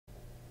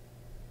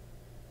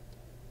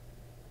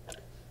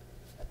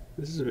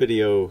This is a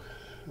video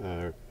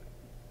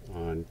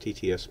on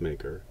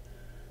TTSMAKER.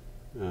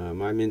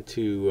 I'm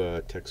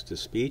into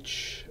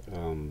text-to-speech.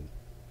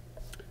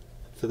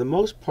 For the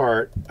most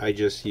part, I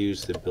just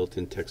use the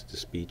built-in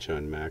text-to-speech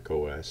on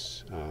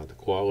macOS. The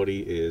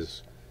quality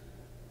is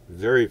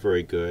very,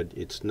 very good.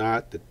 It's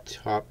not the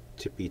top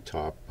tippy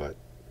top, but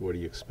what do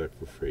you expect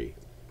for free?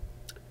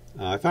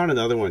 I found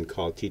another one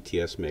called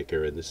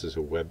TTSMAKER, and this is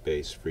a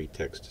web-based free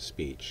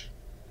text-to-speech.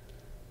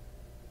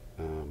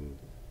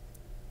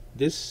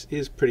 This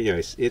is pretty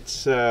nice.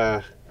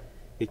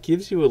 It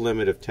gives you a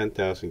limit of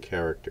 10,000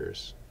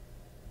 characters,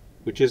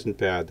 which isn't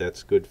bad.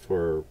 That's good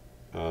for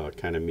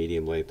kind of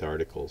medium-length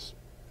articles.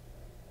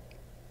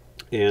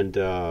 And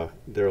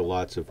there are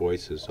lots of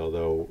voices,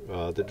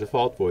 although the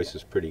default voice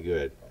is pretty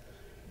good.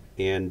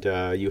 And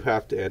you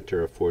have to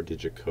enter a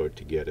 4-digit code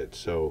to get it,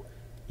 so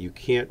you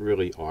can't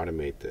really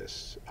automate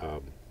this.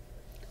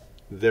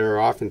 There are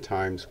often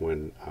times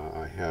when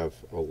I have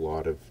a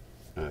lot of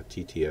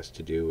TTS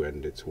to do,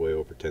 and it's way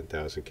over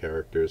 10,000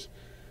 characters,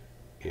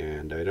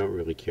 and I don't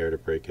really care to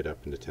break it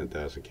up into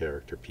 10,000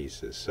 character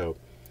pieces. So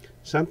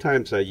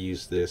sometimes I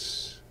use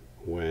this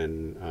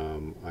when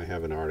I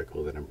have an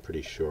article that I'm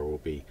pretty sure will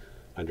be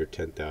under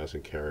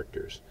 10,000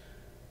 characters.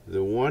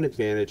 The one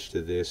advantage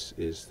to this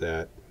is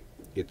that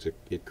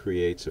it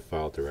creates a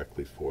file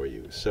directly for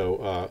you.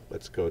 So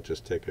let's go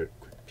just take a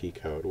quick peek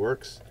how it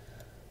works.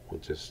 We'll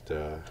just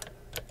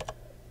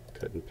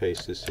cut and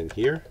paste this in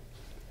here.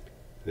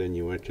 Then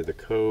you enter the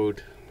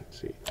code,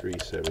 let's see,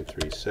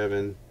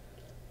 3737,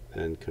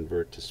 then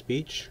convert to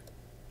speech.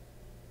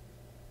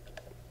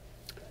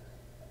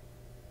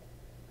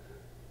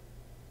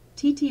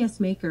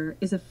 TTSMAKER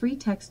is a free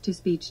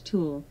text-to-speech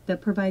tool that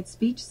provides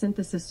speech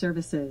synthesis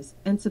services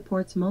and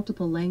supports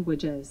multiple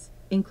languages,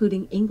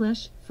 including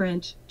English,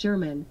 French,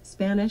 German,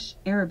 Spanish,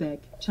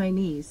 Arabic,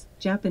 Chinese,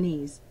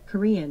 Japanese,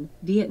 Korean,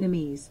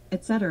 Vietnamese,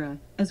 etc.,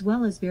 as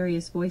well as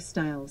various voice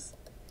styles.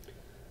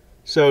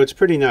 So it's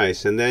pretty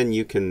nice, and then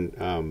you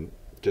can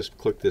just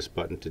click this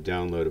button to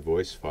download a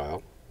voice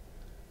file,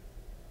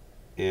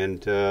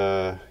 and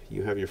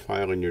you have your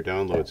file in your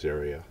downloads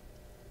area,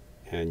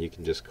 and you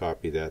can just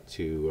copy that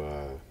to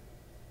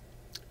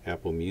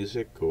Apple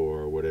Music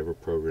or whatever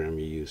program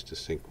you use to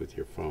sync with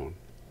your phone.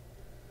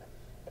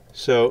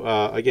 So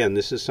again,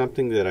 this is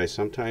something that I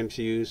sometimes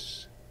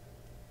use.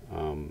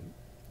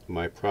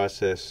 My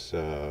process,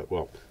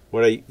 well,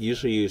 what I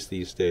usually use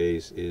these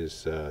days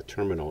is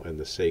terminal and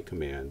the say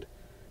command,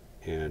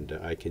 and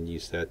I can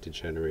use that to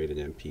generate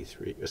an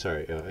MP3,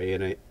 sorry,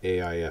 an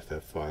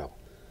AIFF file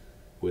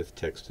with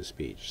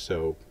text-to-speech.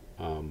 So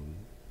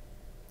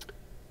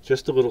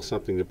just a little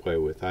something to play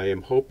with. I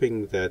am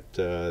hoping that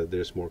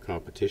there's more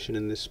competition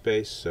in this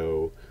space,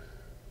 so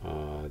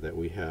that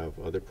we have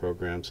other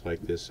programs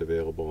like this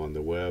available on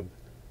the web.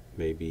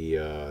 Maybe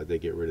they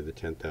get rid of the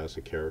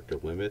 10,000 character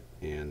limit,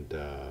 and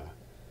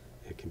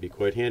it can be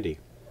quite handy.